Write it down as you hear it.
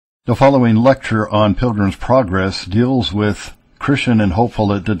The following lecture on Pilgrim's Progress deals with Christian and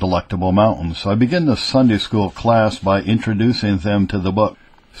hopeful at the Delectable Mountains. I begin the Sunday school class by introducing them to the book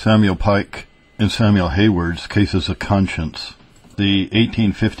Samuel Pike and Samuel Hayward's Cases of Conscience, the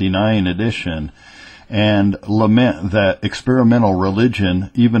 1859 edition, and lament that experimental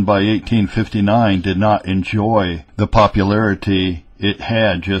religion, even by 1859, did not enjoy the popularity it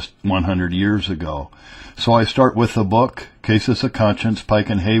had just 100 years ago. So I start with the book, Cases of Conscience,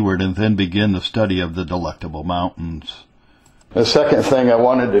 Pike and Hayward, and then begin the study of the Delectable Mountains. The second thing I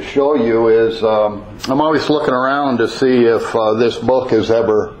wanted to show you is I'm always looking around to see if this book is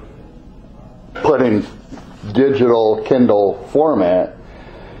ever put in digital Kindle format.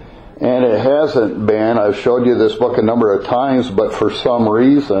 And it hasn't been. I've showed you this book a number of times, but for some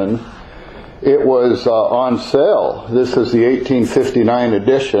reason it was on sale. This is the 1859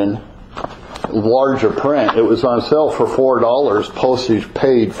 edition. Larger print. It was on sale for $4, postage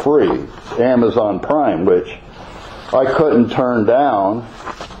paid free, Amazon Prime, which I couldn't turn down.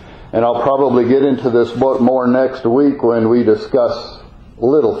 And I'll probably get into this book more next week when we discuss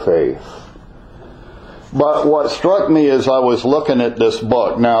Little Faith. But what struck me as I was looking at this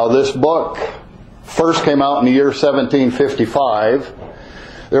book, now this book first came out in the year 1755.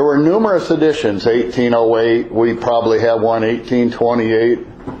 There were numerous editions, 1808, we probably have one, 1828.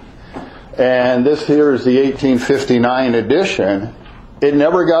 And this here is the 1859 edition. It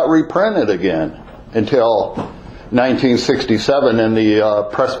never got reprinted again until 1967, and the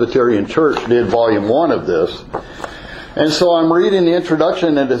Presbyterian Church did volume 1 of this. And so I'm reading the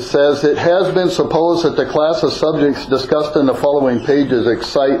introduction, and it says, "It has been supposed that the class of subjects discussed in the following pages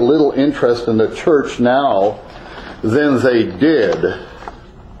excite little interest in the church now than they did.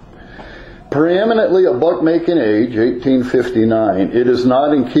 Preeminently a book-making age, 1859, it is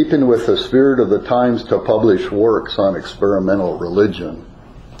not in keeping with the spirit of the times to publish works on experimental religion."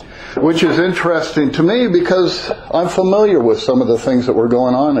 Which is interesting to me because I'm familiar with some of the things that were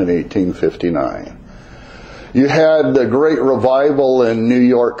going on in 1859. You had the great revival in New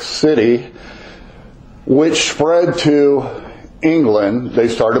York City, which spread to England. They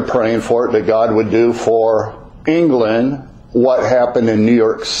started praying for it, that God would do for England what happened in New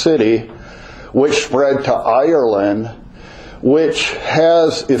York City, which spread to Ireland, which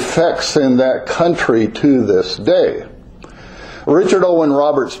has effects in that country to this day. Richard Owen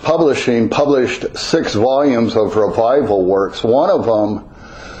Roberts Publishing published 6 volumes of revival works. One of them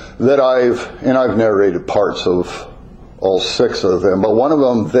that I've narrated parts of all 6 of them, but one of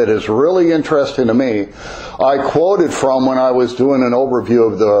them that is really interesting to me, I quoted from when I was doing an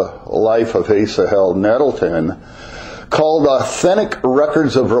overview of the life of Asahel Nettleton, called Authentic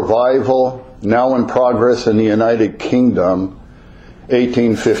Records of Revival, Now in Progress in the United Kingdom,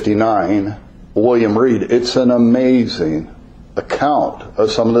 1859, William Reed. It's an amazing account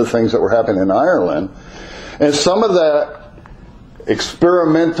of some of the things that were happening in Ireland. And some of that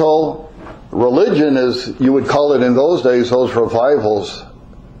experimental religion, as you would call it in those days, those revivals,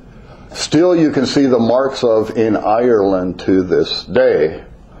 still you can see the marks of in Ireland to this day.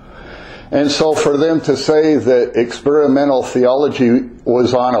 And so for them to say that experimental theology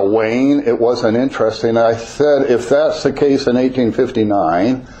was on a wane, it wasn't interesting. I said, if that's the case in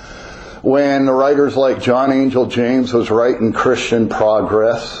 1859, when writers like John Angel James was writing Christian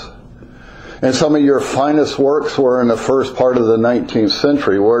Progress, and some of your finest works were in the first part of the 19th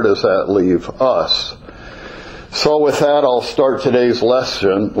century, where does that leave us? So with that, I'll start today's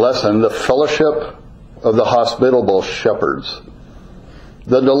lesson, the Fellowship of the Hospitable Shepherds.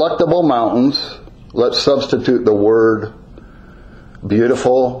 The Delectable Mountains, let's substitute the word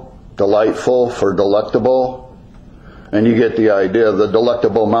beautiful, delightful for delectable, and you get the idea. The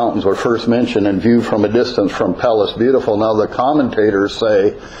Delectable Mountains were first mentioned and viewed from a distance from Palace Beautiful. Now the commentators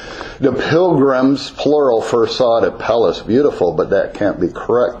say the pilgrims, plural, first saw it at Palace Beautiful, but that can't be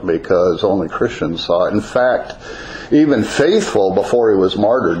correct because only Christians saw it. In fact, even Faithful, before he was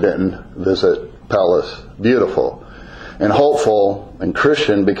martyred, didn't visit Palace Beautiful. And Hopeful and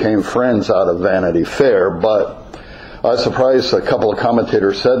Christian became friends out of Vanity Fair, but I was surprised a couple of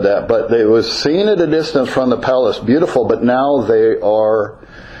commentators said that, but they was seen at a distance from the Palace Beautiful, but now they are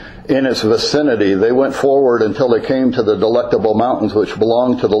in its vicinity. They went forward until they came to the Delectable Mountains, which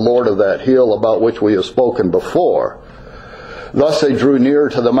belong to the Lord of that hill, about which we have spoken before. Thus they drew near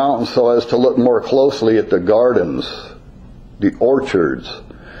to the mountains so as to look more closely at the gardens, the orchards,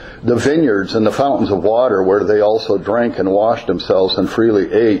 the vineyards, and the fountains of water, where they also drank and washed themselves and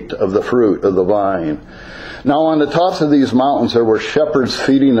freely ate of the fruit of the vine. Now on the tops of these mountains there were shepherds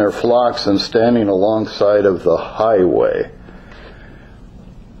feeding their flocks and standing alongside of the highway.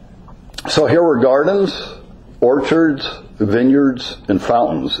 So here were gardens, orchards, vineyards, and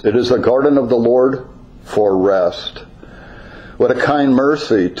fountains. It is a garden of the Lord for rest. What a kind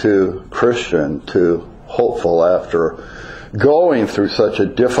mercy to Christian, to hopeful, after going through such a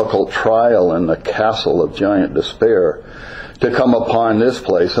difficult trial in the castle of giant despair, to come upon this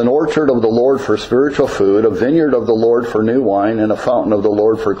place, an orchard of the Lord for spiritual food, a vineyard of the Lord for new wine, and a fountain of the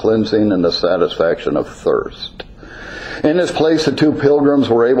Lord for cleansing and the satisfaction of thirst. In this place, the two pilgrims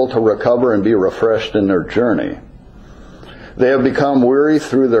were able to recover and be refreshed in their journey. They have become weary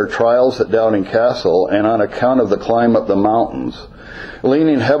through their trials at Doubting Castle, and on account of the climb up the mountains.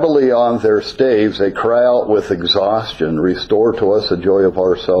 Leaning heavily on their staves, they cry out with exhaustion, "Restore to us the joy of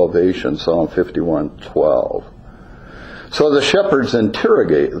our salvation," Psalm 51:12. So the shepherds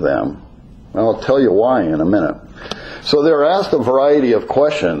interrogate them. I'll tell you why in a minute. So they're asked a variety of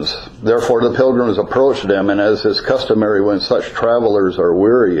questions. Therefore the pilgrims approached them, and as is customary when such travelers are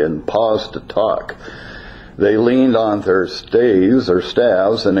weary and pause to talk, they leaned on their staves or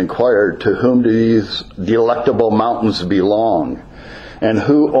staves and inquired, "To whom do these delectable mountains belong? And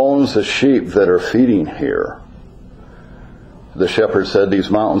who owns the sheep that are feeding here?" The shepherd said, "These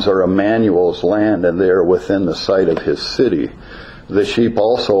mountains are Emmanuel's land, and they are within the sight of his city. The sheep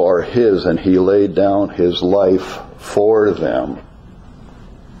also are his, and he laid down his life for them."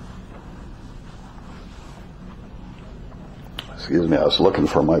 Excuse me, I was looking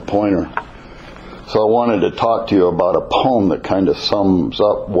for my pointer. So I wanted to talk to you about a poem that kind of sums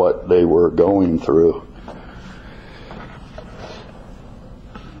up what they were going through.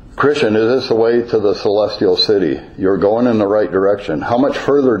 Christian, is this the way to the celestial city? You're going in the right direction. How much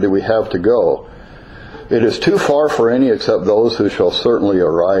further do we have to go? It is too far for any except those who shall certainly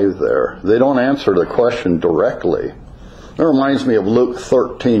arrive there. They don't answer the question directly. It reminds me of Luke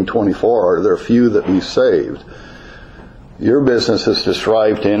 13:24. Are there few that be saved? Your business is to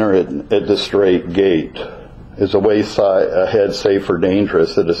strive to enter at the straight gate. Is the way ahead safe or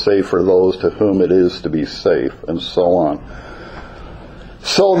dangerous? It is safe for those to whom it is to be safe, and so on.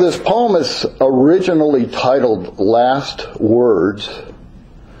 So this poem is originally titled Last Words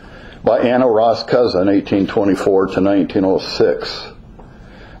by Anna Ross Cousin, 1824 to 1906.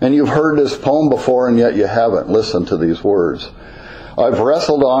 And you've heard this poem before, and yet you haven't. Listened to these words. "I've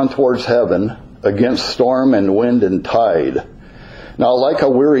wrestled on towards heaven against storm and wind and tide. Now like a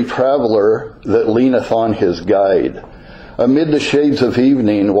weary traveler that leaneth on his guide, amid the shades of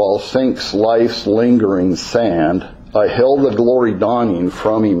evening while sinks life's lingering sand, I hailed the glory dawning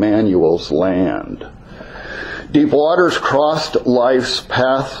from Emmanuel's land. Deep waters crossed life's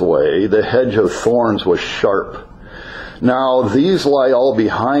pathway, the hedge of thorns was sharp. Now these lie all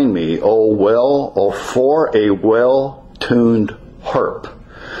behind me, for a well-tuned harp.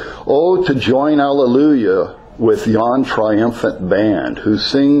 Oh, to join Alleluia with yon triumphant band, who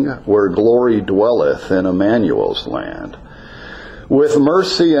sing where glory dwelleth in Emmanuel's land. With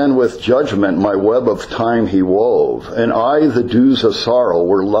mercy and with judgment my web of time he wove, and I the dews of sorrow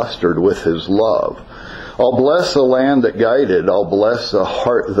were lustered with his love. I'll bless the land that guided, I'll bless the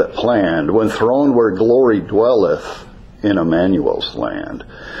heart that planned, when throned where glory dwelleth in Emmanuel's land.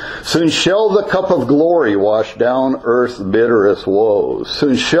 Soon shall the cup of glory wash down earth's bitterest woes.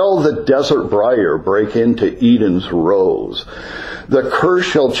 Soon shall the desert briar break into Eden's rose. The curse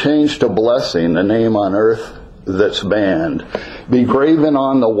shall change to blessing, the name on earth that's banned, be graven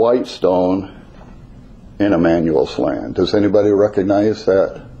on the white stone in Emmanuel's land." Does anybody recognize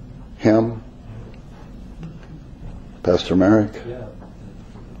that hymn? Pastor Merrick?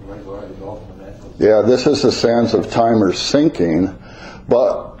 Yeah, this is the sands of time are sinking,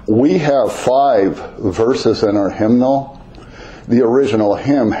 but we have 5 verses in our hymnal. The original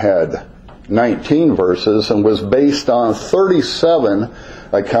hymn had 19 verses and was based on 37.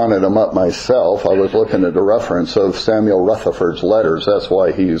 I counted them up myself. I was looking at the reference of Samuel Rutherford's letters. That's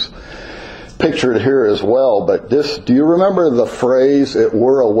why he's pictured here as well. But do you remember the phrase, "It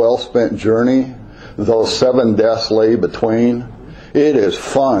were a well-spent journey, though 7 deaths lay between"? It is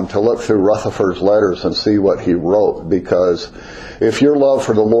fun to look through Rutherford's letters and see what he wrote, because if your love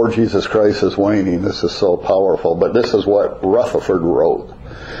for the Lord Jesus Christ is waning, this is so powerful. But this is what Rutherford wrote.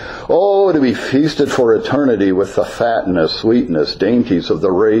 "Oh, to be feasted for eternity with the fatness, sweetness, dainties of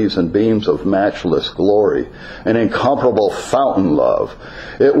the rays and beams of matchless glory, an incomparable fountain love.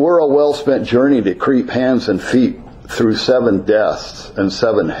 It were a well-spent journey to creep hands and feet through 7 deaths and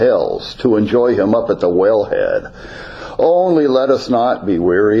 7 hells to enjoy him up at the wellhead. Only let us not be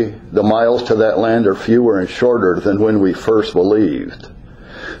weary. The miles to that land are fewer and shorter than when we first believed.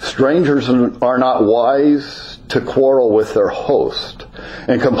 Strangers are not wise to quarrel with their host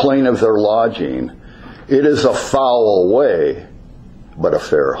and complain of their lodging. It is a foul way, but a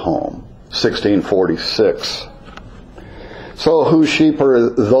fair home." 1646. So whose sheep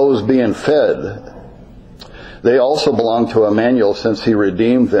are those being fed? They also belong to Emmanuel, since he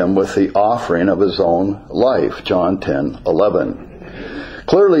redeemed them with the offering of his own life. John 10:11.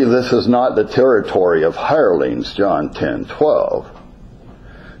 Clearly this is not the territory of hirelings. John 10:12.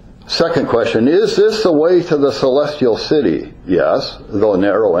 Second question, is this the way to the celestial city? Yes, though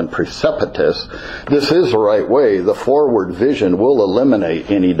narrow and precipitous, this is the right way. The forward vision will eliminate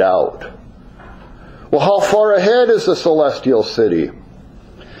any doubt. Well, how far ahead is the celestial city?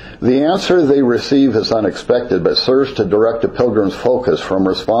 The answer they receive is unexpected, but serves to direct a pilgrim's focus from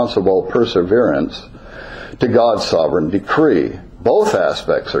responsible perseverance to God's sovereign decree. Both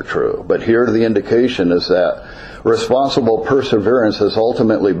aspects are true, but here the indication is that responsible perseverance is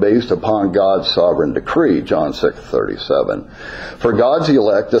ultimately based upon God's sovereign decree, John 6:37. For God's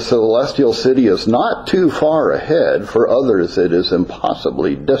elect, the celestial city is not too far ahead. For others, it is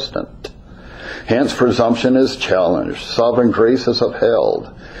impossibly distant. Hence, presumption is challenged. Sovereign grace is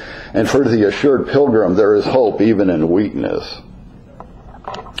upheld. And for the assured pilgrim, there is hope even in weakness.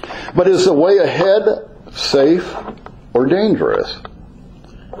 But is the way ahead safe or dangerous?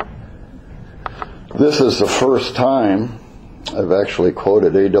 This is the first time I've actually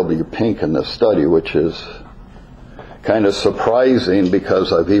quoted A.W. Pink in this study, which is kind of surprising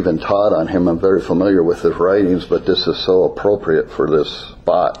because I've even taught on him. I'm very familiar with his writings, but this is so appropriate for this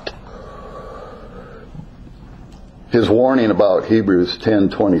spot. His warning about Hebrews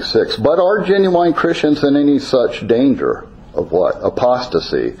 10:26. But are genuine Christians in any such danger of what?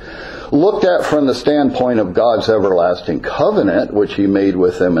 Apostasy. Looked at from the standpoint of God's everlasting covenant, which he made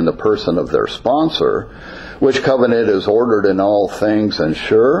with them in the person of their sponsor, which covenant is ordered in all things and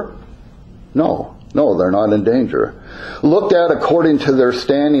sure? No, they're not in danger. Looked at according to their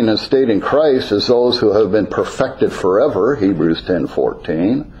standing and state in Christ as those who have been perfected forever, Hebrews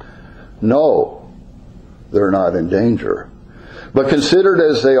 10:14. No, they're not in danger. But considered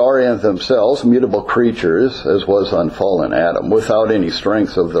as they are in themselves, mutable creatures, as was unfallen Adam, without any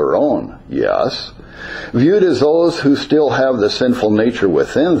strength of their own, yes. Viewed as those who still have the sinful nature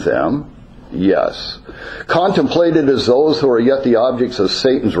within them, yes. Contemplated as those who are yet the objects of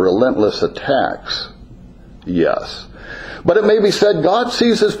Satan's relentless attacks, yes. But it may be said, God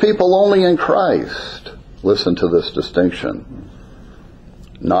sees his people only in Christ. Listen to this distinction.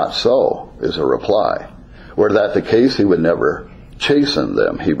 Not so, is a reply. Were that the case, he would never chasten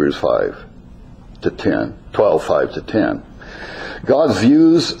them, Hebrews 12:5-10. God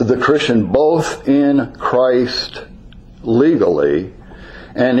views the Christian both in Christ legally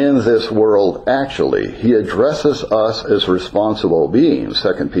and in this world actually. He addresses us as responsible beings,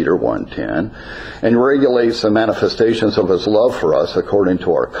 2 Peter 1:10, and regulates the manifestations of his love for us according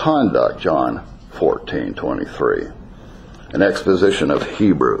to our conduct, John 14:23. An exposition of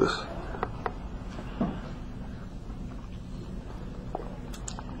Hebrews.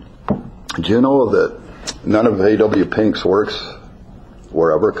 Do you know that none of A.W. Pink's works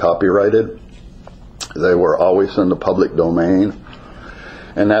were ever copyrighted? They were always in the public domain.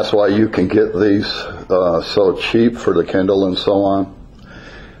 And that's why you can get these so cheap for the Kindle and so on.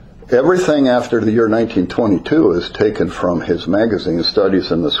 Everything after the year 1922 is taken from his magazine,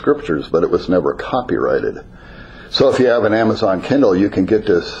 Studies in the Scriptures, but it was never copyrighted. So if you have an Amazon Kindle, you can get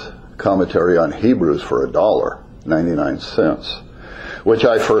this commentary on Hebrews for $1.99. Which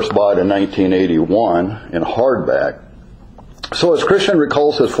I first bought in 1981 in hardback. So as Christian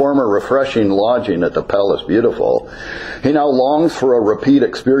recalls his former refreshing lodging at the Palace Beautiful, he now longs for a repeat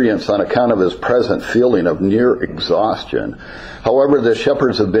experience on account of his present feeling of near exhaustion. However, the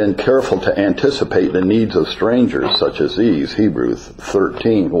shepherds have been careful to anticipate the needs of strangers such as these, Hebrews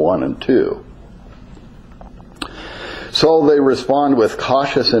 13:1-2. So they respond with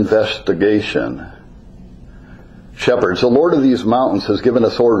cautious investigation. Shepherds, the Lord of these mountains has given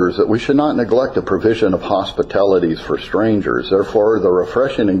us orders that we should not neglect the provision of hospitalities for strangers. Therefore, the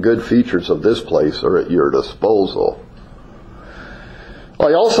refreshing and good features of this place are at your disposal.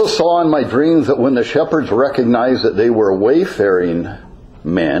 I also saw in my dreams that when the shepherds recognized that they were wayfaring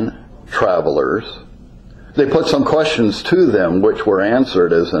men, travelers, they put some questions to them which were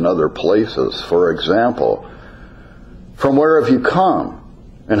answered as in other places. For example, from where have you come?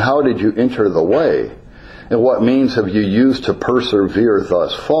 And how did you enter the way? And what means have you used to persevere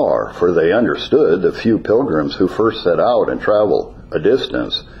thus far? For they understood the few pilgrims who first set out and travel a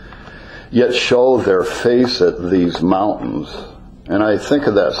distance, yet show their face at these mountains. And I think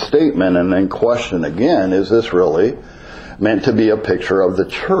of that statement and then question again, is this really meant to be a picture of the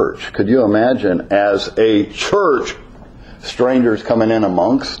church? Could you imagine as a church, strangers coming in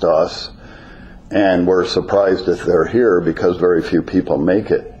amongst us, and we're surprised if they're here because very few people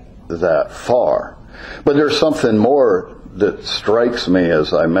make it that far? But there's something more that strikes me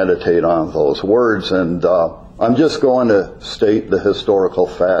as I meditate on those words, and I'm just going to state the historical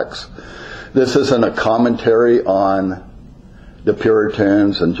facts. This isn't a commentary on the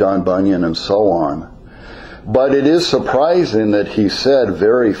Puritans and John Bunyan and so on. But it is surprising that he said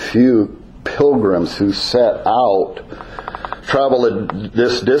very few pilgrims who set out travel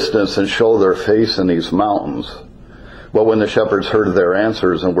this distance and show their face in these mountains. But when the shepherds heard their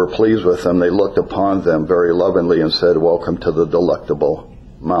answers and were pleased with them, they looked upon them very lovingly and said, "Welcome to the Delectable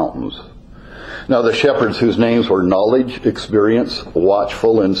Mountains." Now the shepherds, whose names were Knowledge, Experience,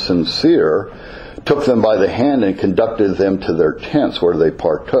 Watchful, and Sincere, took them by the hand and conducted them to their tents, where they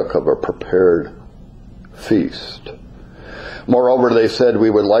partook of a prepared feast. Moreover, they said,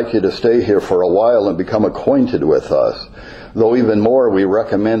 "We would like you to stay here for a while and become acquainted with us. Though even more, we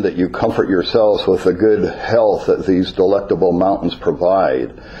recommend that you comfort yourselves with the good health that these delectable mountains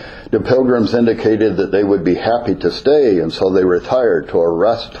provide." The pilgrims indicated that they would be happy to stay, and so they retired to a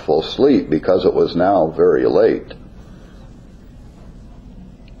restful sleep because it was now very late.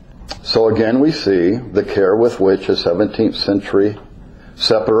 So again we see the care with which a 17th century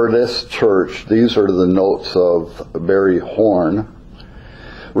separatist church, these are the notes of Barry Horn,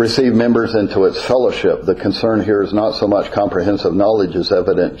 received members into its fellowship. The concern here is not so much comprehensive knowledge as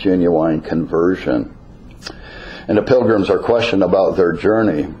evident genuine conversion. And the pilgrims are questioned about their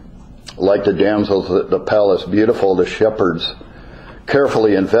journey. Like the damsels at the palace beautiful, the shepherds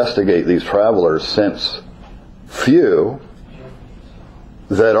carefully investigate these travelers, since few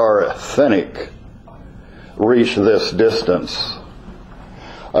that are authentic reach this distance.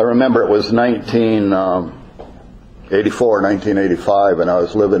 I remember it was 1985, and I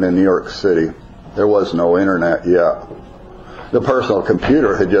was living in New York City. There was no internet yet. The personal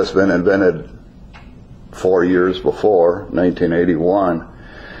computer had just been invented 4 years before, 1981.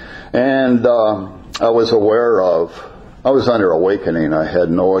 And I was under awakening. I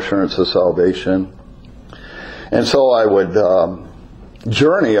had no assurance of salvation. And so I would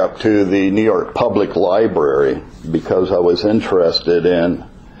journey up to the New York Public Library because I was interested in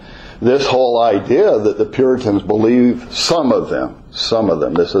this whole idea that the Puritans believe, some of them,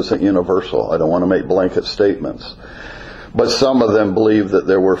 this isn't universal, I don't want to make blanket statements, but some of them believe that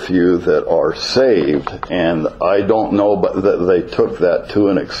there were few that are saved, and I don't know but that they took that to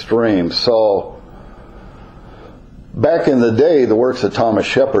an extreme. So, back in the day, the works of Thomas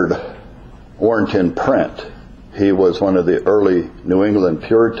Shepard weren't in print. He was one of the early New England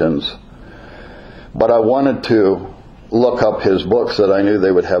Puritans, but I wanted to look up his books that I knew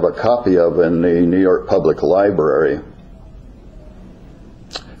they would have a copy of in the New York Public Library.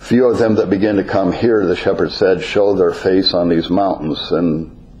 Few of them that begin to come here, the shepherd said, show their face on these mountains.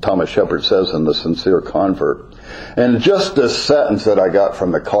 And Thomas Shepard says in The Sincere Convert. And just this sentence that I got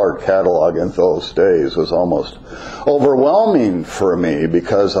from the card catalog in those days was almost overwhelming for me,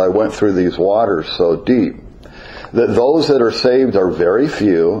 because I went through these waters so deep. That those that are saved are very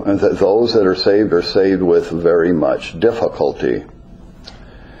few, and that those that are saved with very much difficulty.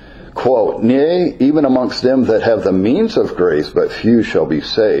 Quote, "Nay, even amongst them that have the means of grace, but few shall be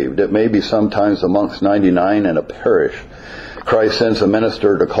saved. It may be sometimes amongst 99 in a parish, Christ sends a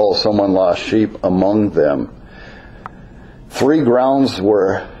minister to call someone lost sheep among them. 3 grounds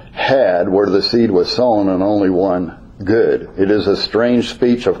were had where the seed was sown, and only one good. It is a strange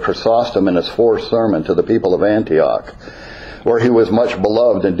speech of Chrysostom in his 4th sermon to the people of Antioch, where he was much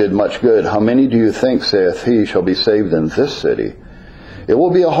beloved and did much good. How many do you think, saith he, shall be saved in this city? It will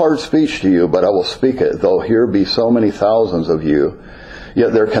be a hard speech to you, but I will speak it, though here be so many thousands of you.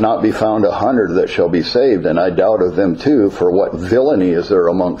 Yet there cannot be found 100 that shall be saved, and I doubt of them too, for what villainy is there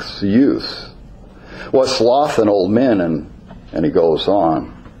amongst youths? What sloth in old men?" And he goes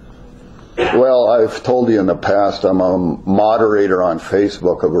on. Well, I've told you in the past, I'm a moderator on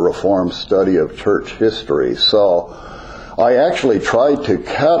Facebook of a Reformed study of church history. So I actually tried to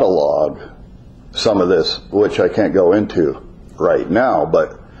catalog some of this, which I can't go into right now.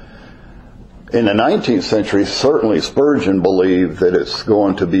 But in the 19th century, certainly Spurgeon believed that it's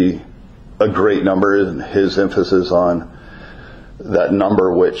going to be a great number, and his emphasis on that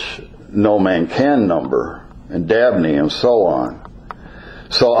number which no man can number, and Dabney and so on.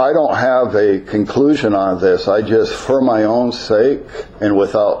 So I don't have a conclusion on this. I just, for my own sake, and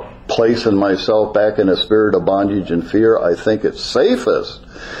without placing myself back in a spirit of bondage and fear, I think it's safest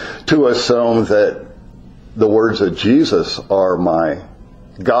to assume that the words of Jesus are my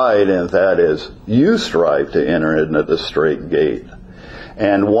guide, and that is, you strive to enter into the straight gate.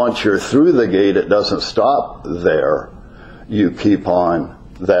 And once you're through the gate, it doesn't stop there. You keep on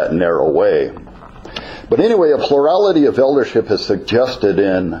that narrow way. But anyway, a plurality of eldership is suggested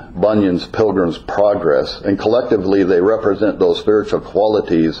in Bunyan's Pilgrim's Progress, and collectively they represent those spiritual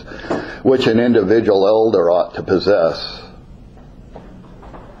qualities which an individual elder ought to possess.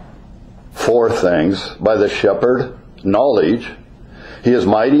 4 things. By the shepherd, knowledge. He is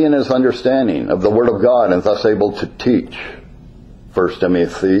mighty in his understanding of the Word of God and thus able to teach. 1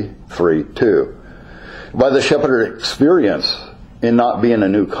 Timothy 3:2. By the shepherd, experience in not being a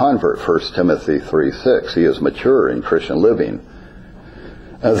new convert. 1 Timothy 3:6. He is mature in Christian living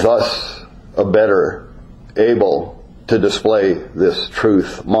and thus a better able to display this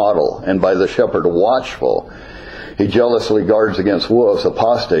truth model. And by the shepherd, watchful. He jealously guards against wolves,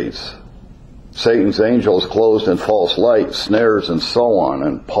 apostates, Satan's angels closed in false light, snares, and so on.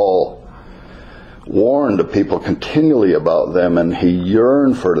 And Paul warned the people continually about them, and he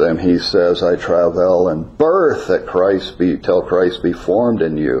yearned for them. He says, I travail in birth that till Christ be formed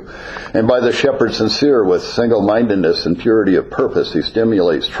in you. And by the shepherd sincere, with single-mindedness and purity of purpose, he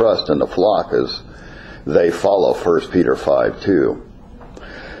stimulates trust in the flock as they follow. 1 Peter 5:2.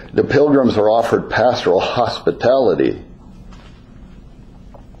 The pilgrims are offered pastoral hospitality.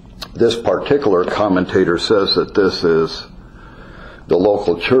 This particular commentator says that this is the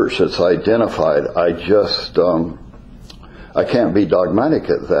local church that's identified. I can't be dogmatic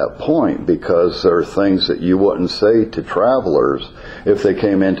at that point, because there are things that you wouldn't say to travelers if they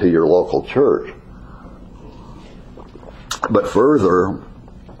came into your local church. But further,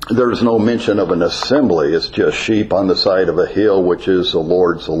 there's no mention of an assembly. It's just sheep on the side of a hill, which is the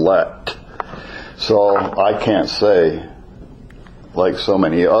Lord's elect. So I can't say, like so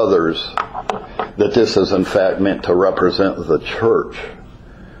many others, that this is in fact meant to represent the church.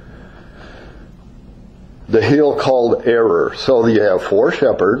 The hill called error. So you have 4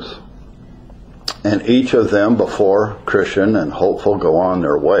 shepherds, and each of them, before Christian and hopeful go on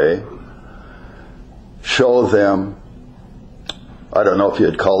their way, show them, I don't know if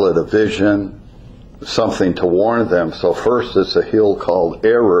you'd call it a vision, something to warn them. So first it's a hill called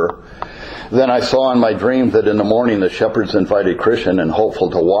error. Then I saw in my dream that in the morning the shepherds invited Christian and hopeful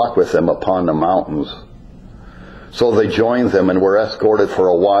to walk with them upon the mountains. So they joined them and were escorted for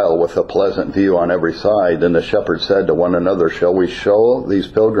a while with a pleasant view on every side. And the shepherds said to one another, shall we show these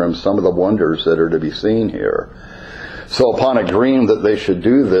pilgrims some of the wonders that are to be seen here? So upon agreeing that they should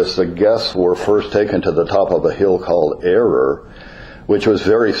do this, the guests were first taken to the top of a hill called Error, which was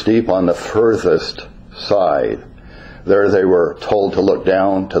very steep on the furthest side. There they were told to look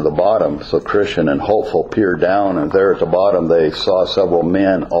down to the bottom. So Christian and hopeful peered down, and there at the bottom they saw several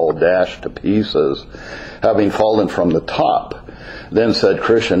men all dashed to pieces, having fallen from the top. Then said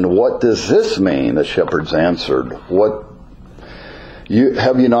Christian, what does this mean? The shepherds answered,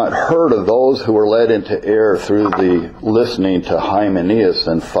 have you not heard of those who were led into error through the listening to Hymenaeus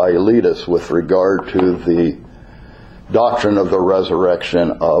and Philetus with regard to the doctrine of the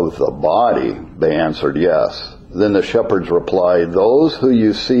resurrection of the body? They answered, yes. Then the shepherds replied, those who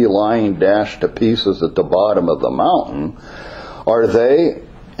you see lying dashed to pieces at the bottom of the mountain are they,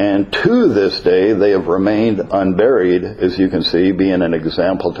 and to this day they have remained unburied, as you can see, being an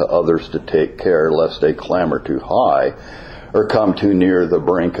example to others to take care lest they clamber too high or come too near the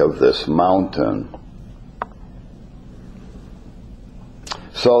brink of this mountain.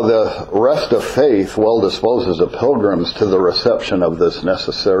 So the rest of faith well disposes the pilgrims to the reception of this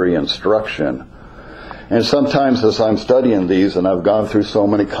necessary instruction. And sometimes as I'm studying these, and I've gone through so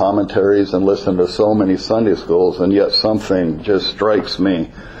many commentaries and listened to so many Sunday schools, and yet something just strikes me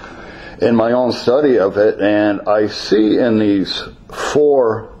in my own study of it, and I see in these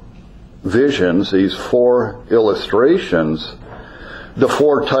 4 visions, these 4 illustrations, the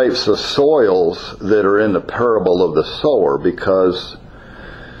 4 types of soils that are in the parable of the sower, because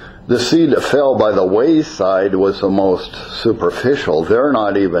the seed that fell by the wayside was the most superficial. They're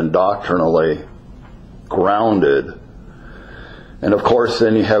not even doctrinally grounded. And of course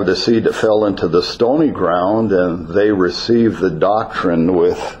then you have the seed that fell into the stony ground, and they receive the doctrine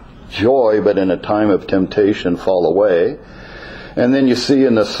with joy, but in a time of temptation fall away. And then you see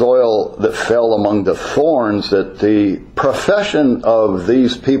in the soil that fell among the thorns that the profession of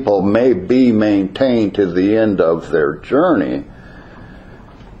these people may be maintained to the end of their journey.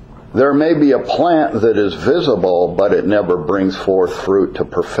 There may be a plant that is visible, but it never brings forth fruit to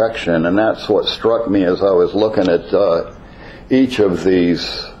perfection. And that's what struck me as I was looking at each of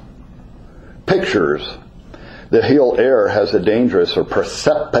these pictures. The hill Error has a dangerous or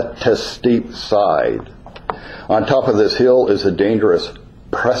precipitous steep side. On top of this hill is a dangerous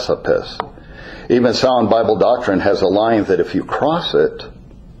precipice. Even sound Bible doctrine has a line that if you cross it,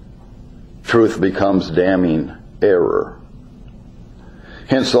 truth becomes damning error.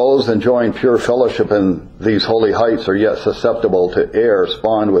 Hence those enjoying pure fellowship in these holy heights are yet susceptible to error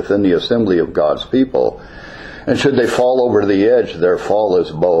spawned within the assembly of God's people. And should they fall over the edge, their fall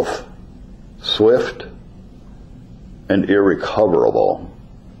is both swift and irrecoverable.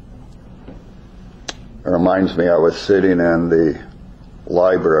 It reminds me, I was sitting in the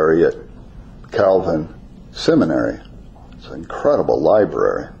library at Calvin Seminary. It's an incredible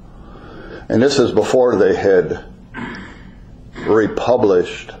library. And this is before they had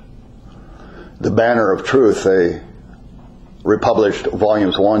republished the Banner of Truth. They republished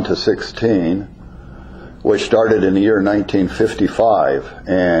volumes 1 to 16, which started in the year 1955.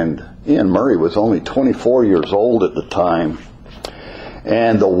 And Ian Murray was only 24 years old at the time.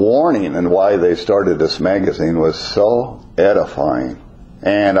 And the warning and why they started this magazine was so edifying.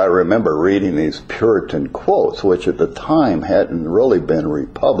 And I remember reading these Puritan quotes, which at the time hadn't really been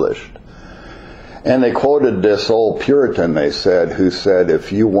republished. And they quoted this old Puritan, they said, who said,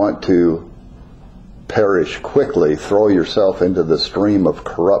 if you want to perish quickly, throw yourself into the stream of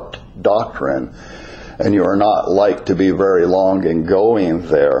corrupt doctrine, and you are not like to be very long in going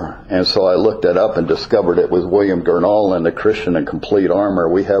there. And so I looked it up and discovered it was William Gurnall in The Christian in Complete Armor.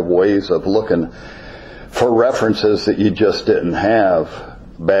 We have ways of looking for references that you just didn't have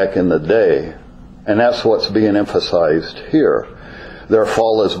back in the day. And that's what's being emphasized here. Their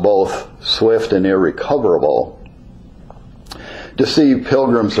fall is both swift and irrecoverable. Deceived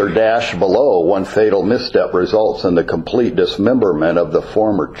pilgrims are dashed below. One fatal misstep results in the complete dismemberment of the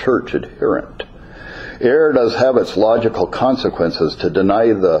former church adherent. Error does have its logical consequences. To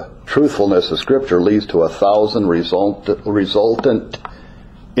deny the truthfulness of Scripture leads to 1,000 resultant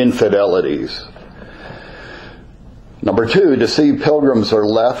infidelities. Number 2, deceived pilgrims are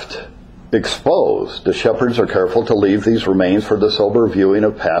left exposed. The shepherds are careful to leave these remains for the sober viewing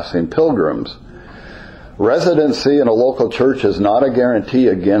of passing pilgrims. Residency in a local church is not a guarantee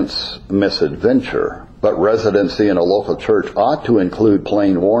against misadventure, but residency in a local church ought to include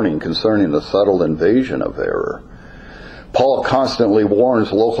plain warning concerning the subtle invasion of error. Paul constantly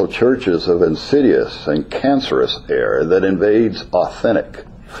warns local churches of insidious and cancerous error that invades authentic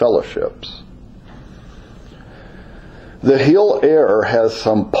fellowships. The heel error has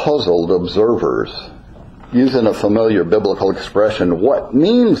some puzzled observers. Using a familiar biblical expression, what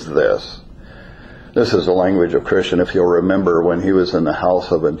means this? This is the language of Christian, if you'll remember when he was in the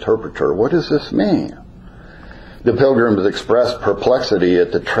house of interpreter. What does this mean? The pilgrims expressed perplexity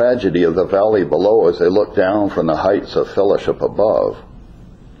at the tragedy of the valley below as they looked down from the heights of fellowship above.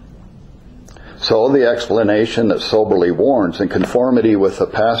 So the explanation that soberly warns, in conformity with the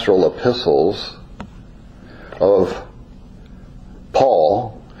pastoral epistles of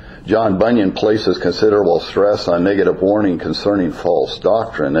Paul, John Bunyan places considerable stress on negative warning concerning false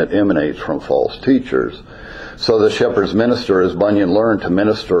doctrine that emanates from false teachers. So the shepherd's minister, as Bunyan learned to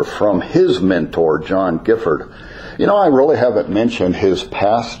minister from his mentor, John Gifford. You know, I really haven't mentioned his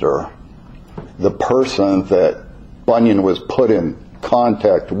pastor, the person that Bunyan was put in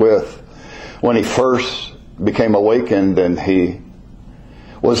contact with when he first became awakened, and he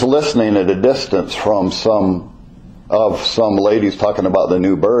was listening at a distance from some ladies talking about the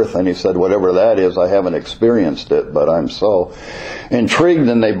new birth, and he said, whatever that is, I haven't experienced it, but I'm so intrigued.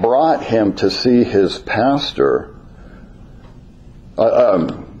 And they brought him to see his pastor,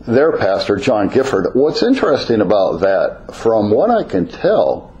 their pastor, John Gifford. What's interesting about that, from what I can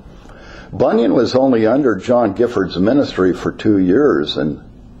tell, Bunyan was only under John Gifford's ministry for 2 years, and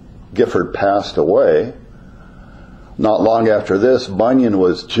Gifford passed away. Not long after this, Bunyan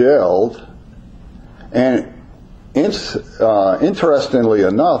was jailed, and interestingly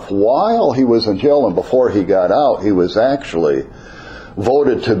enough, while he was in jail and before he got out, he was actually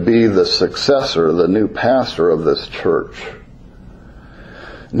voted to be the successor, the new pastor of this church.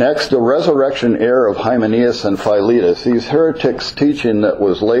 Next, the resurrection error of Hymenaeus and Philetus. These heretics' teaching that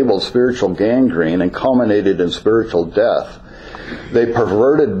was labeled spiritual gangrene and culminated in spiritual death. They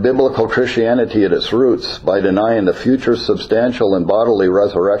perverted biblical Christianity at its roots by denying the future substantial and bodily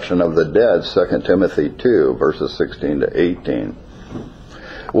resurrection of the dead, 2 Timothy 2, verses 16 to 18.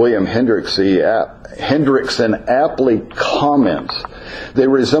 William Hendrickson aptly comments, they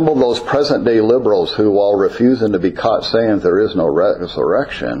resemble those present-day liberals who, while refusing to be caught saying there is no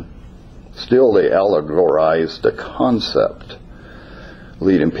resurrection, still they allegorize the concept,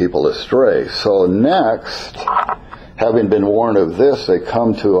 leading people astray. So next, having been warned of this, they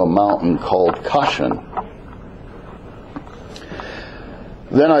come to a mountain called Caution.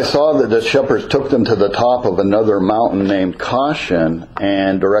 Then I saw that the shepherds took them to the top of another mountain named Caution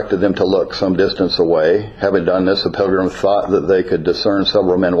and directed them to look some distance away. Having done this, the pilgrim thought that they could discern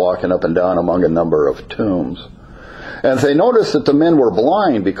several men walking up and down among a number of tombs. And they noticed that the men were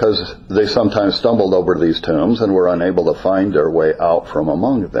blind because they sometimes stumbled over these tombs and were unable to find their way out from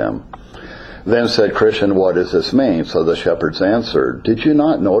among them. Then said Christian, what does this mean? So the shepherds answered, did you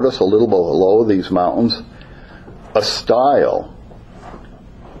not notice a little below these mountains a stile?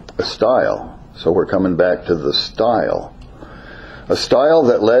 A stile. So we're coming back to the stile. A stile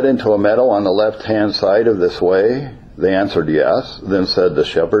that led into a meadow on the left-hand side of this way? They answered yes. Then said the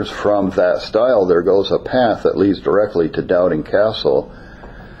shepherds, from that stile there goes a path that leads directly to Doubting Castle,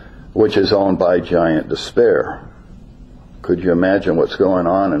 which is owned by Giant Despair. Could you imagine what's going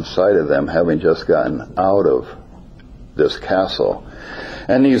on inside of them, having just gotten out of this castle?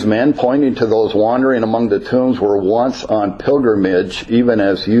 And these men, pointing to those wandering among the tombs, were once on pilgrimage, even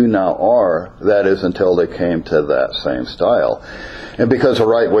as you now are, that is, until they came to that same stile. And because the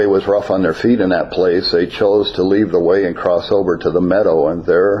right way was rough on their feet in that place, they chose to leave the way and cross over to the meadow, and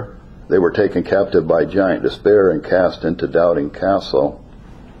there they were taken captive by Giant Despair and cast into Doubting Castle.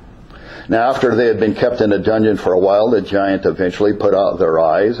 Now after they had been kept in a dungeon for a while, the giant eventually put out their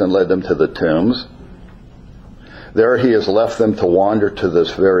eyes and led them to the tombs. There he has left them to wander to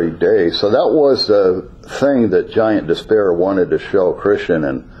this very day. So that was the thing that Giant Despair wanted to show Christian,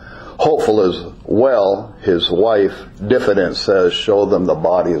 and hopeful as well. His wife, Diffidence, says, show them the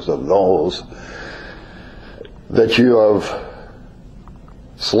bodies of those that you have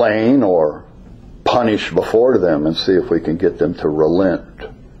slain or punished before them, and see if we can get them to relent.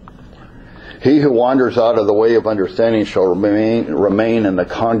 He who wanders out of the way of understanding shall remain in the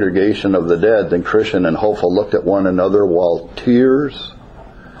congregation of the dead. Then Christian and Hopeful looked at one another while tears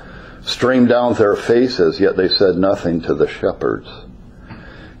streamed down their faces, yet they said nothing to the shepherds.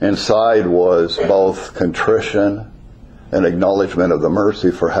 Inside was both contrition and acknowledgement of the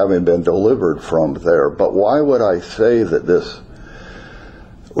mercy for having been delivered from there. But why would I say that this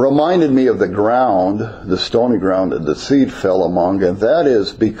reminded me of the ground, the stony ground that the seed fell among? And that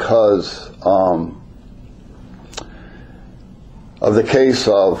is because of the case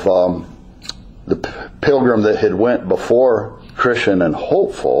of the pilgrim that had went before Christian and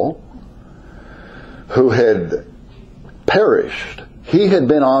Hopeful, who had perished. He had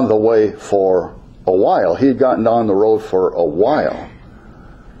been on the way for a while. He had gotten on the road for a while.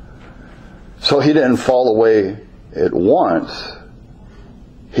 So he didn't fall away at once.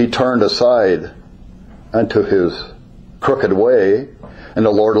 He turned aside unto his crooked way, and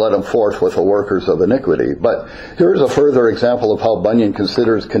the Lord led him forth with the workers of iniquity. But here's a further example of how Bunyan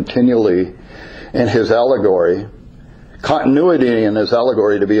considers continually in his allegory, continuity in his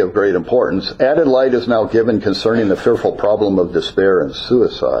allegory to be of great importance. Added light is now given concerning the fearful problem of despair and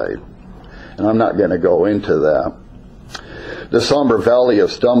suicide. And I'm not going to go into that. The somber valley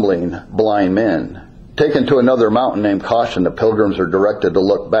of stumbling blind men. Taken to another mountain named Caution, the pilgrims are directed to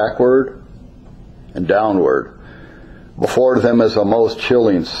look backward and downward. Before them is a most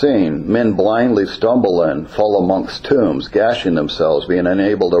chilling scene. Men blindly stumble and fall amongst tombs, gashing themselves, being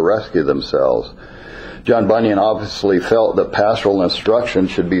unable to rescue themselves. John Bunyan obviously felt that pastoral instruction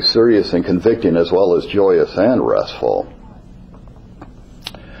should be serious and convicting as well as joyous and restful.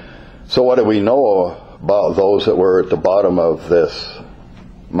 So what do we know about those that were at the bottom of this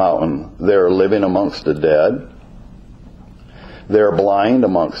mountain? They're living amongst the dead. They're blind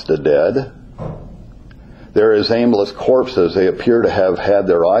amongst the dead. They're as aimless corpses. They appear to have had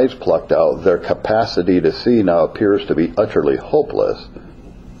their eyes plucked out. Their capacity to see now appears to be utterly hopeless.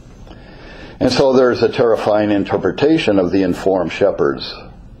 And so there's a terrifying interpretation of the informed shepherds.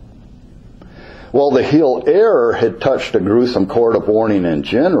 While the heel error had touched a gruesome chord of warning in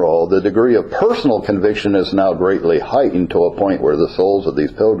general, the degree of personal conviction is now greatly heightened to a point where the souls of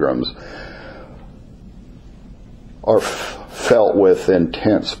these pilgrims are felt with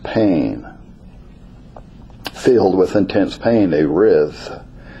intense pain. Filled with intense pain, they writhe,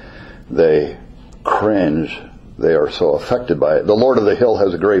 they cringe, they are so affected by it. The Lord of the Hill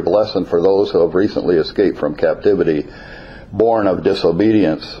has a grave lesson for those who have recently escaped from captivity, born of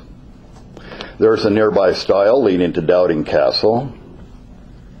disobedience. There's a nearby stile leading to Doubting Castle.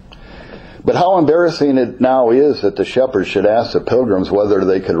 But how embarrassing it now is that the shepherds should ask the pilgrims whether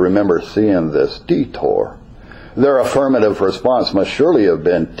they could remember seeing this detour. Their affirmative response must surely have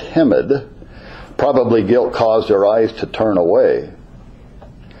been timid. Probably guilt caused their eyes to turn away.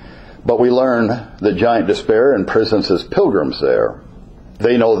 But we learn that Giant Despair imprisons his pilgrims there.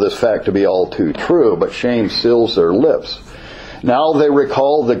 They know this fact to be all too true, but shame seals their lips. Now they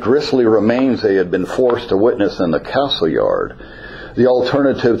recall the grisly remains they had been forced to witness in the castle yard. The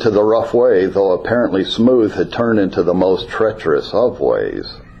alternative to the rough way, though apparently smooth, had turned into the most treacherous of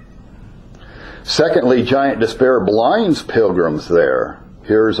ways. Secondly, Giant Despair blinds pilgrims there.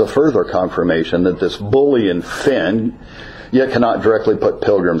 Here's a further confirmation that this bully and Finn yet cannot directly put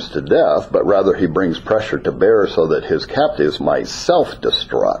pilgrims to death, but rather he brings pressure to bear so that his captives might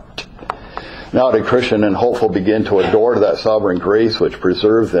self-destruct. Now did Christian and hopeful begin to adore that sovereign grace which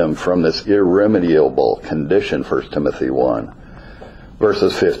preserved them from this irremediable condition, 1 Timothy 1,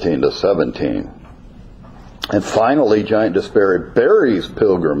 verses 15 to 17. And finally, giant despair buries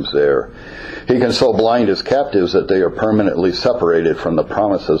pilgrims there. He can so blind his captives that they are permanently separated from the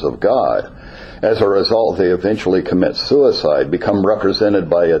promises of God. As a result, they eventually commit suicide, become represented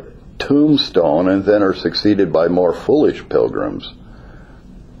by a tombstone, and then are succeeded by more foolish pilgrims.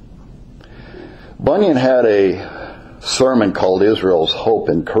 Bunyan had a sermon called Israel's Hope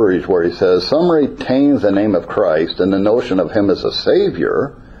and Courage, where he says, some retain the name of Christ and the notion of him as a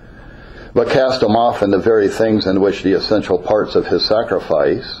Savior, but cast him off in the very things in which the essential parts of his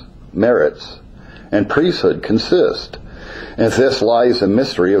sacrifice, merits, and priesthood consist. And this lies the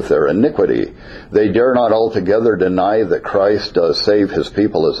mystery of their iniquity. They dare not altogether deny that Christ does save his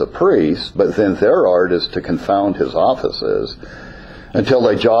people as a priest, but then their art is to confound his offices, until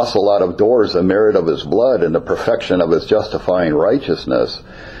they jostle out of doors the merit of his blood and the perfection of his justifying righteousness.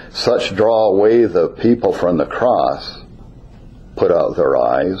 Such draw away the people from the cross, put out their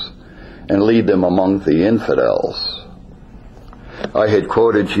eyes, and lead them among the infidels. I had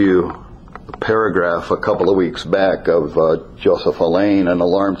quoted you a paragraph a couple of weeks back of Joseph Allain, An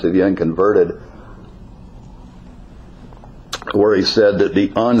Alarm to the Unconverted, where he said that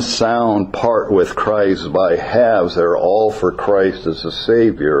the unsound part with Christ by halves. They're all for Christ as a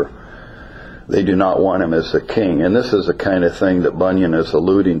Savior. They do not want him as a king. And this is the kind of thing that Bunyan is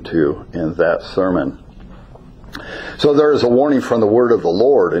alluding to in that sermon. So there is a warning from the word of the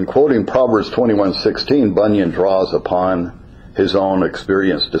Lord. In quoting Proverbs 21:16, Bunyan draws upon his own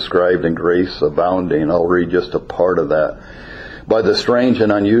experience described in Grace Abounding. I'll read just a part of that. By the strange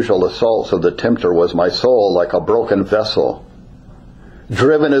and unusual assaults of the tempter was my soul like a broken vessel,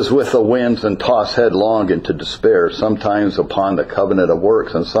 driven as with the winds and tossed headlong into despair, sometimes upon the covenant of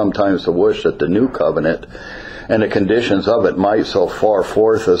works, and sometimes to wish that the new covenant and the conditions of it might, so far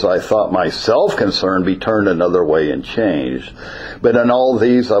forth as I thought myself concerned, be turned another way and changed. But in all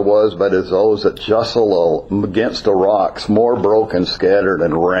these I was but as those that jostle against the rocks, more broken, scattered,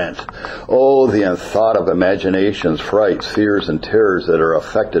 and rent. Oh, the unthought of imaginations, frights, fears, and terrors that are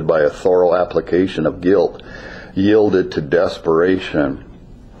affected by a thorough application of guilt, yielded to desperation.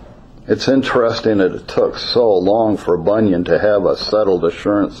 It's interesting that it took so long for Bunyan to have a settled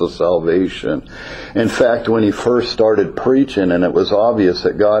assurance of salvation. In fact, when he first started preaching, and it was obvious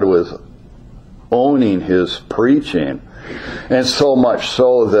that God was owning his preaching, and so much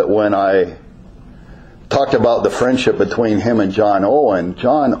so that when I talked about the friendship between him and John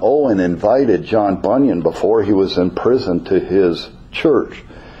Owen invited John Bunyan before he was in prison to his church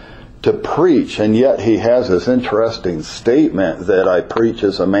to preach, and yet he has this interesting statement that I preach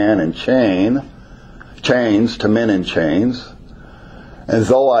as a man in chains to men in chains, and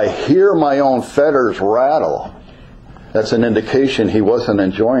though I hear my own fetters rattle. That's an indication he wasn't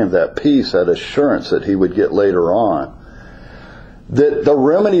enjoying that peace, that assurance that he would get later on. That the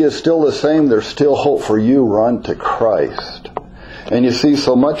remedy is still the same. There's still hope for you. Run to Christ. And you see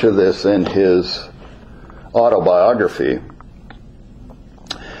so much of this in his autobiography.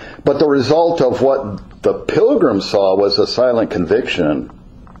 But the result of what the pilgrims saw was a silent conviction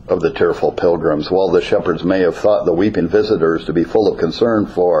of the tearful pilgrims, while the shepherds may have thought the weeping visitors to be full of concern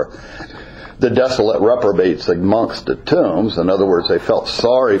for the desolate reprobates amongst the tombs. In other words, they felt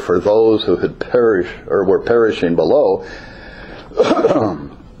sorry for those who had perished or were perishing below.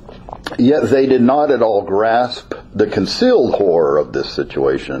 Yet they did not at all grasp the concealed horror of this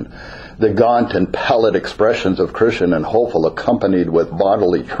situation. The gaunt and pallid expressions of Christian and hopeful, accompanied with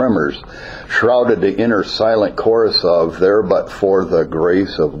bodily tremors, shrouded the inner silent chorus of, there but for the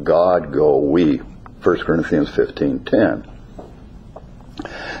grace of God go we. 1 Corinthians 15:10.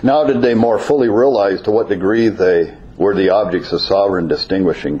 Now did they more fully realize to what degree they were the objects of sovereign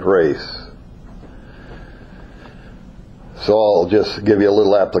distinguishing grace. So I'll just give you a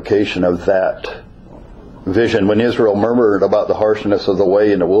little application of that vision. When Israel murmured about the harshness of the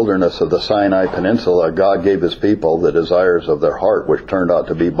way in the wilderness of the Sinai Peninsula, God gave his people the desires of their heart, which turned out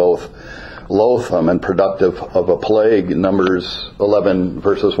to be both loathsome and productive of a plague. Numbers 11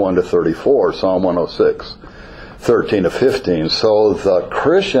 verses 1 to 34, Psalm 106, 13 to 15. So the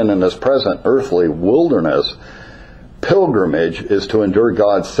Christian in this present earthly wilderness pilgrimage is to endure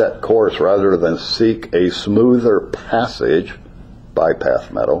God's set course rather than seek a smoother passage,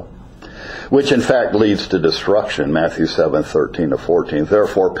 bypath metal, which in fact leads to destruction, Matthew 7:13 to 14.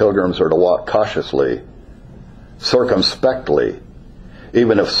 Therefore, pilgrims are to walk cautiously, circumspectly,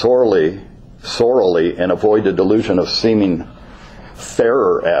 even if sorely, and avoid the delusion of seeming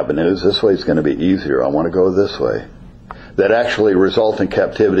fairer avenues. This way is going to be easier. I want to go this way. That actually result in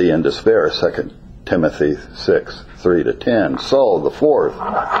captivity and despair. 2 Timothy 6, 3-10. So,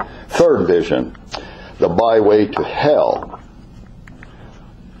 the third vision, the byway to hell.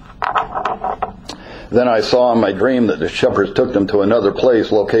 Then I saw in my dream that the shepherds took them to another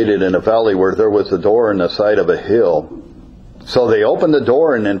place located in a valley where there was a door in the side of a hill. So they opened the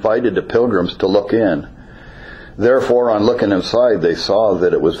door and invited the pilgrims to look in. Therefore, on looking inside, they saw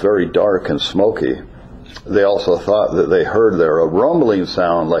that it was very dark and smoky. They also thought that they heard there a rumbling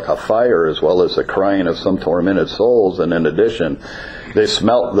sound like a fire, as well as the crying of some tormented souls, and in addition, they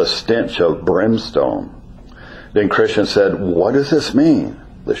smelt the stench of brimstone. Then Christian said, "What does this mean?"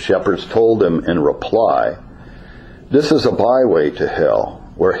 The shepherds told him in reply, "This is a byway to hell,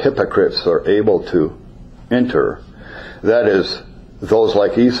 where hypocrites are able to enter. That is, those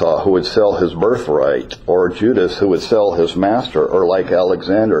like Esau who would sell his birthright, or Judas who would sell his master, or like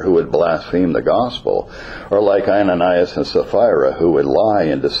Alexander who would blaspheme the gospel, or like Ananias and Sapphira who would lie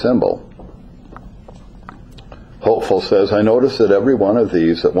and dissemble." Hopeful says, "I notice that every one of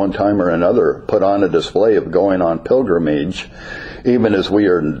these at one time or another put on a display of going on pilgrimage, even as we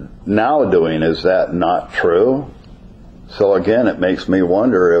are now doing. Is that not true?" So again, it makes me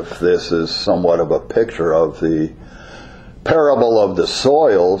wonder if this is somewhat of a picture of the parable of the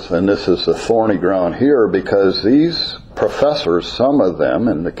soils, and this is the thorny ground here, because these professors, some of them,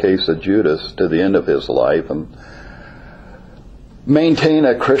 in the case of Judas, to the end of his life, and maintain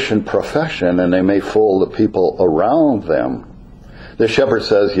a Christian profession, and they may fool the people around them. The shepherd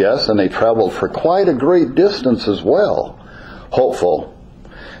says yes, and they traveled for quite a great distance as well. Hopeful.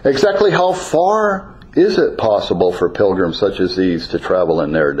 Exactly how far is it possible for pilgrims such as these to travel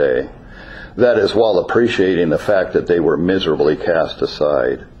in their day? That is, while appreciating the fact that they were miserably cast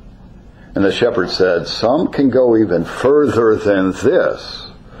aside. And the shepherd said, "Some can go even further than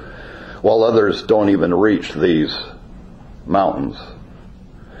this, while others don't even reach these mountains."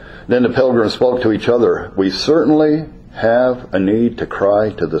 Then the pilgrims spoke to each other, "We certainly have a need to cry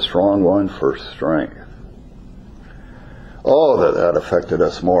to the strong one for strength." Oh, that affected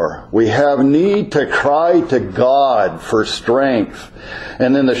us more. We have need to cry to God for strength.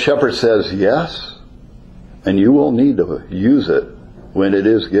 And then the shepherd says, "Yes, and you will need to use it when it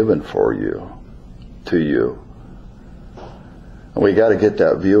is given for you, to you." And we got to get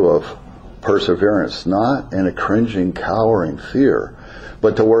that view of perseverance, not in a cringing, cowering fear,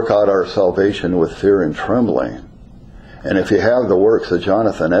 but to work out our salvation with fear and trembling. And if you have the works of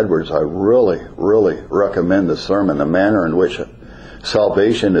Jonathan Edwards, I really, really recommend the sermon, the manner in which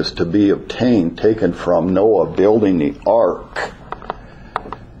salvation is to be obtained, taken from Noah building the ark,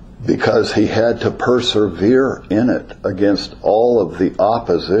 because he had to persevere in it against all of the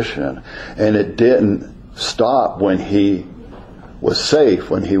opposition. And it didn't stop when he was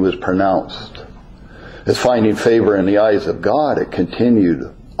safe, when he was pronounced as finding favor in the eyes of God. It continued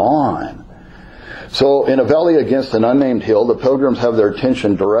on. So, in a valley against an unnamed hill, the pilgrims have their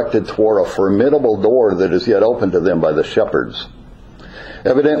attention directed toward a formidable door that is yet opened to them by the shepherds.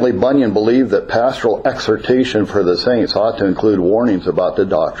 Evidently, Bunyan believed that pastoral exhortation for the saints ought to include warnings about the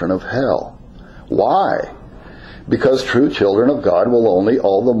doctrine of hell. Why? Because true children of God will only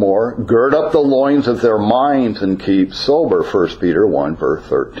all the more gird up the loins of their minds and keep sober, 1 Peter 1, verse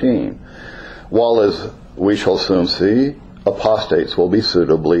 13. While, as we shall soon see, apostates will be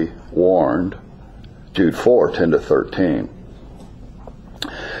suitably warned. Jude 4, 10-13.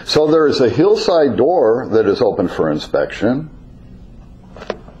 So there is a hillside door that is open for inspection.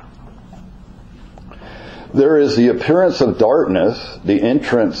 There is the appearance of darkness. The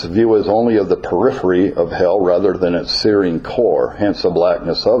entrance view is only of the periphery of hell rather than its searing core. Hence the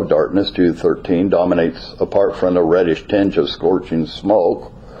blackness of darkness, Jude 13, dominates apart from the reddish tinge of scorching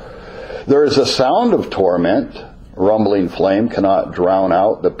smoke. There is a sound of torment. Rumbling flame cannot drown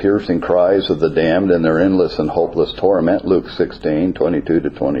out the piercing cries of the damned in their endless and hopeless torment, Luke 16,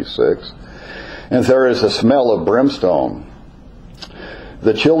 22-26. And there is a smell of brimstone.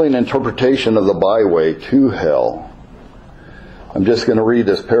 The chilling interpretation of the byway to hell. I'm just going to read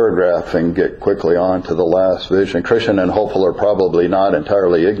this paragraph and get quickly on to the last vision. Christian and hopeful are probably not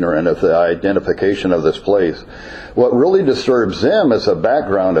entirely ignorant of the identification of this place. What really disturbs them is the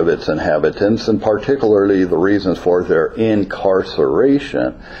background of its inhabitants, and particularly the reasons for their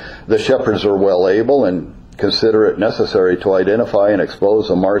incarceration. The shepherds are well able and consider it necessary to identify and expose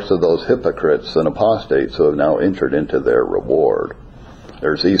the marks of those hypocrites and apostates who have now entered into their reward.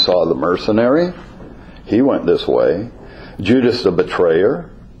 There's Esau the mercenary. He went this way. Judas the betrayer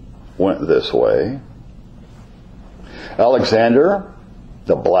went this way. Alexander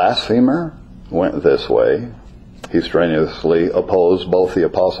The blasphemer went this way. He strenuously opposed both the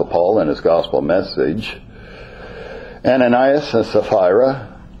Apostle Paul and his gospel message. Ananias and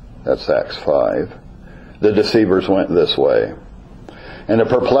Sapphira, that's Acts 5. The deceivers went this way. And the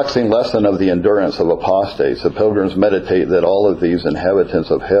perplexing lesson of the endurance of apostates, the pilgrims meditate that all of these inhabitants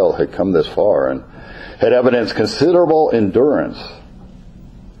of hell had come this far and had evidenced considerable endurance.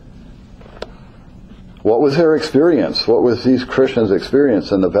 What was their experience? What was these Christians'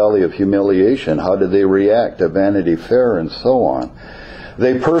 experience in the valley of humiliation? How did they react to Vanity Fair and so on?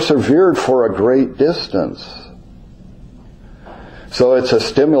 They persevered for a great distance. So it's a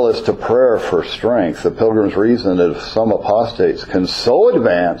stimulus to prayer for strength. The pilgrims reason that if some apostates can so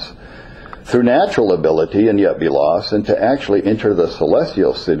advance through natural ability and yet be lost, and to actually enter the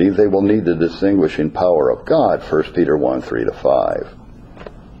celestial city, they will need the distinguishing power of God, 1 Peter 1, 3-5.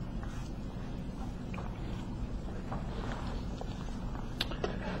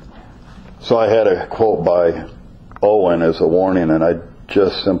 So I had a quote by Owen as a warning, and I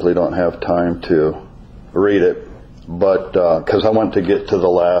just simply don't have time to read it. But because I want to get to the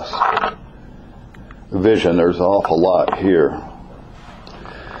last vision, there's an awful lot here.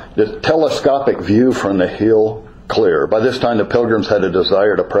 The telescopic view from the hill clear. By this time the pilgrims had a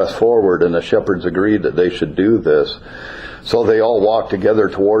desire to press forward, and the shepherds agreed that they should do this. So they all walked together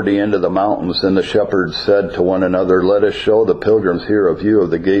toward the end of the mountains, and the shepherds said to one another, "Let us show the pilgrims here a view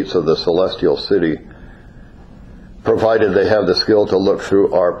of the gates of the celestial city, provided they have the skill to look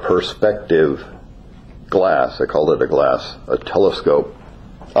through our perspective glass." I called it a glass, a telescope.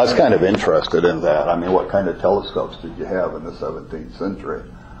 I was kind of interested in that. I mean, what kind of telescopes did you have in the 17th century?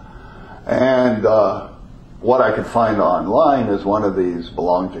 And what I could find online is one of these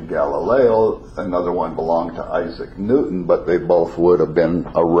belonged to Galileo, another one belonged to Isaac Newton, but they both would have been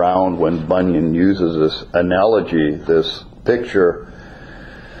around when Bunyan uses this analogy, this picture.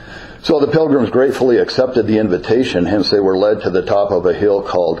 So the pilgrims gratefully accepted the invitation, hence they were led to the top of a hill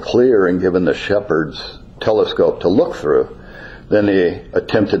called Clear and given the shepherd's telescope to look through. Then they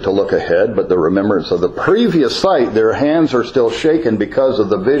attempted to look ahead, but the remembrance of the previous sight, their hands are still shaken because of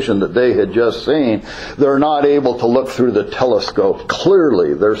the vision that they had just seen. They're not able to look through the telescope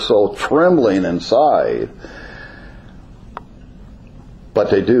clearly. They're so trembling inside.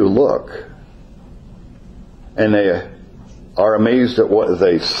 But they do look. And they are amazed at what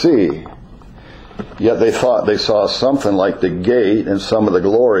they see. Yet they thought they saw something like the gate and some of the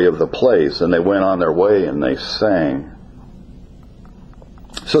glory of the place, and they went on their way and they sang.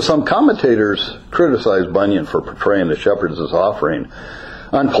 So some commentators criticized Bunyan for portraying the shepherds as offering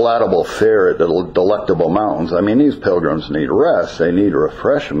unpalatable fare at the Delectable Mountains. I mean, these pilgrims need rest, they need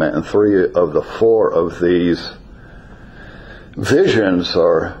refreshment, and 3 of the 4 of these visions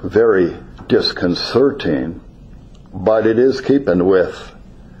are very disconcerting. But it is keeping with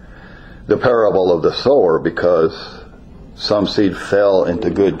the parable of the sower, because some seed fell into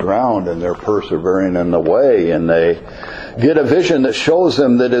good ground and they're persevering in the way, and they get a vision that shows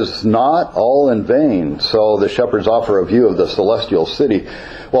them that is not all in vain. So the shepherds offer a view of the celestial city.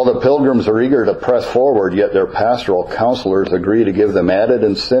 While the pilgrims are eager to press forward, yet their pastoral counselors agree to give them added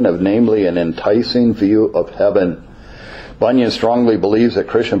incentive, namely an enticing view of heaven. Bunyan strongly believes that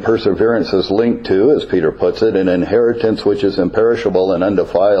Christian perseverance is linked to, as Peter puts it, an inheritance which is imperishable and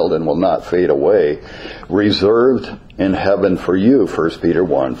undefiled and will not fade away, reserved in heaven for you, 1 Peter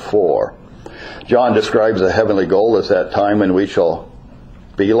 1:4. John describes the heavenly goal as that time when we shall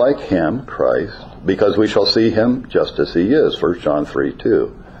be like him, Christ, because we shall see him just as he is, 1 John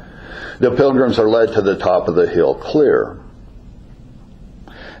 3:2. The pilgrims are led to the top of the hill Clear.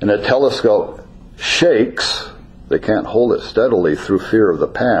 And the telescope shakes. They can't hold it steadily through fear of the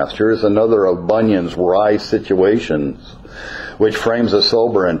past. Here is another of Bunyan's wry situations, which frames a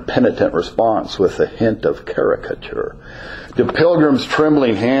sober and penitent response with a hint of caricature. The pilgrims'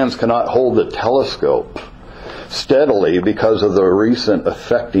 trembling hands cannot hold the telescope steadily because of the recent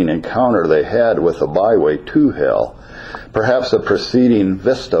affecting encounter they had with the byway to hell. Perhaps the preceding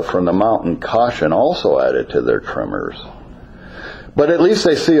vista from the mountain caution also added to their tremors. But at least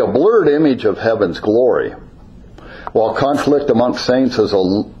they see a blurred image of heaven's glory. While conflict amongst saints in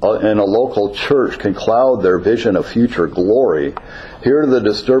a local church can cloud their vision of future glory, here the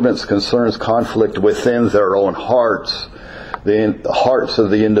disturbance concerns conflict within their own hearts, the hearts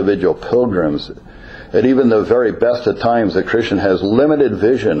of the individual pilgrims. At even the very best of times, the Christian has limited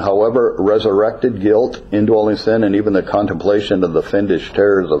vision. However, resurrected guilt, indwelling sin, and even the contemplation of the fiendish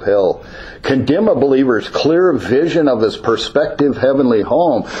terrors of hell condemn a believer's clear vision of his prospective heavenly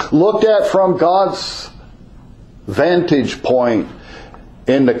home, looked at from God's vantage point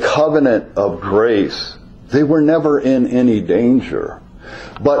in the covenant of grace. They were never in any danger.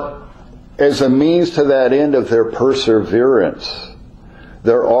 But as a means to that end of their perseverance,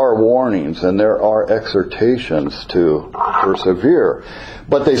 there are warnings and there are exhortations to persevere.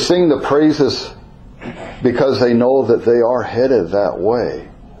 But they sing the praises because they know that they are headed that way.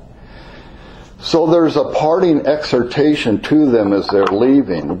 So there's a parting exhortation to them as they're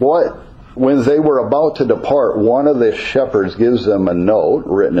leaving. When they were about to depart, one of the shepherds gives them a note,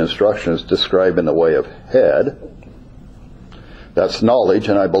 written instructions describing the way ahead. That's knowledge,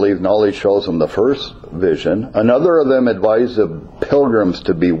 and I believe knowledge shows them the first vision. Another of them advised the pilgrims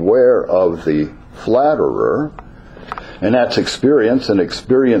to beware of the flatterer, and that's experience, and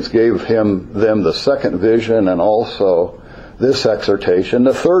experience gave them the second vision and also this exhortation.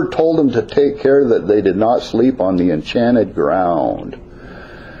 The third told them to take care that they did not sleep on the enchanted ground.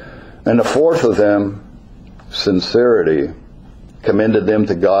 And the fourth of them, sincerity, commended them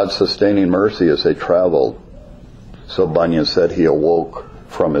to God's sustaining mercy as they traveled. So Bunyan said he awoke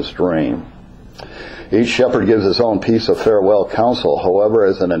from his dream. Each shepherd gives his own piece of farewell counsel. However,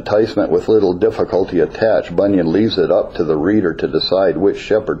 as an enticement with little difficulty attached, Bunyan leaves it up to the reader to decide which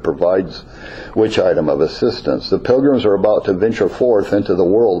shepherd provides which item of assistance. The pilgrims are about to venture forth into the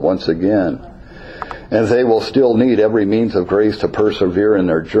world once again, and they will still need every means of grace to persevere in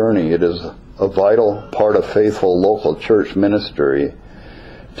their journey. It is a vital part of faithful local church ministry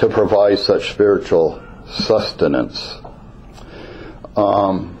to provide such spiritual sustenance.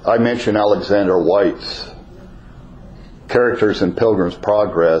 I mentioned Alexander White's characters in Pilgrim's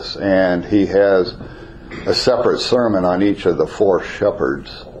Progress, and he has a separate sermon on each of the four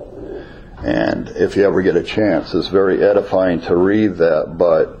shepherds. And if you ever get a chance, it's very edifying to read that.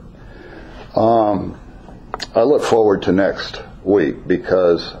 But I look forward to next week,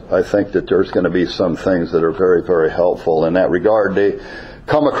 because I think that there's going to be some things that are very, very helpful in that regard. They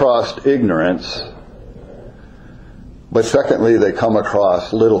come across ignorance, but secondly, they come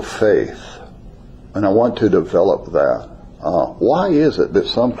across little faith. And I want to develop that. Why is it that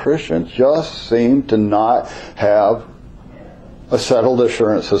some Christians just seem to not have a settled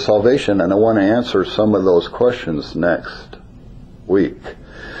assurance of salvation? And I want to answer some of those questions next week.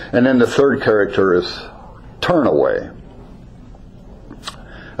 And then the third character is turn away.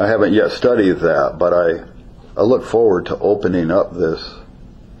 I haven't yet studied that, but I look forward to opening up this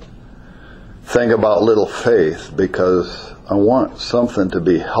thing about little faith, because I want something to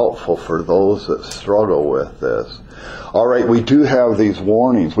be helpful for those that struggle with this. All right, we do have these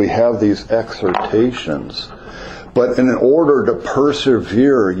warnings, we have these exhortations, but in order to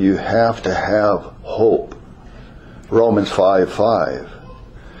persevere, you have to have hope. Romans 5:5.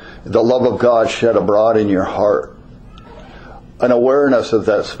 The love of God shed abroad in your heart. An awareness of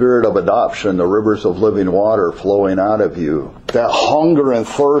that spirit of adoption, the rivers of living water flowing out of you. That hunger and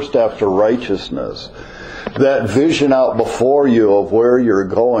thirst after righteousness. That vision out before you of where you're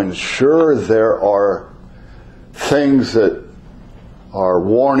going. Sure, there are things that are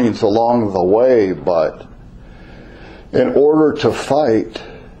warnings along the way, but in order to fight,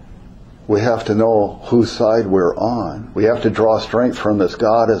 we have to know whose side we're on. We have to draw strength from this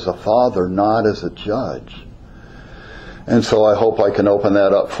God as a father, not as a judge. And so I hope I can open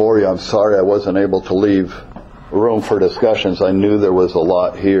that up for you. I'm sorry I wasn't able to leave room for discussions. I knew there was a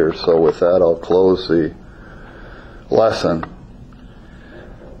lot here. So with that, I'll close the lesson.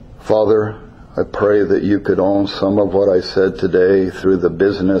 Father, I pray that you could own some of what I said today through the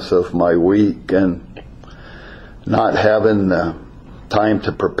business of my week and not having the time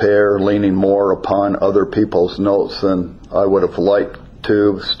to prepare, leaning more upon other people's notes than I would have liked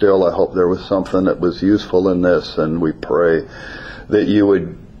to. Still, I hope there was something that was useful in this, and we pray that you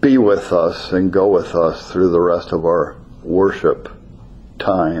would be with us and go with us through the rest of our worship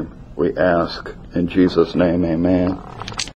time. We ask in Jesus' name, amen.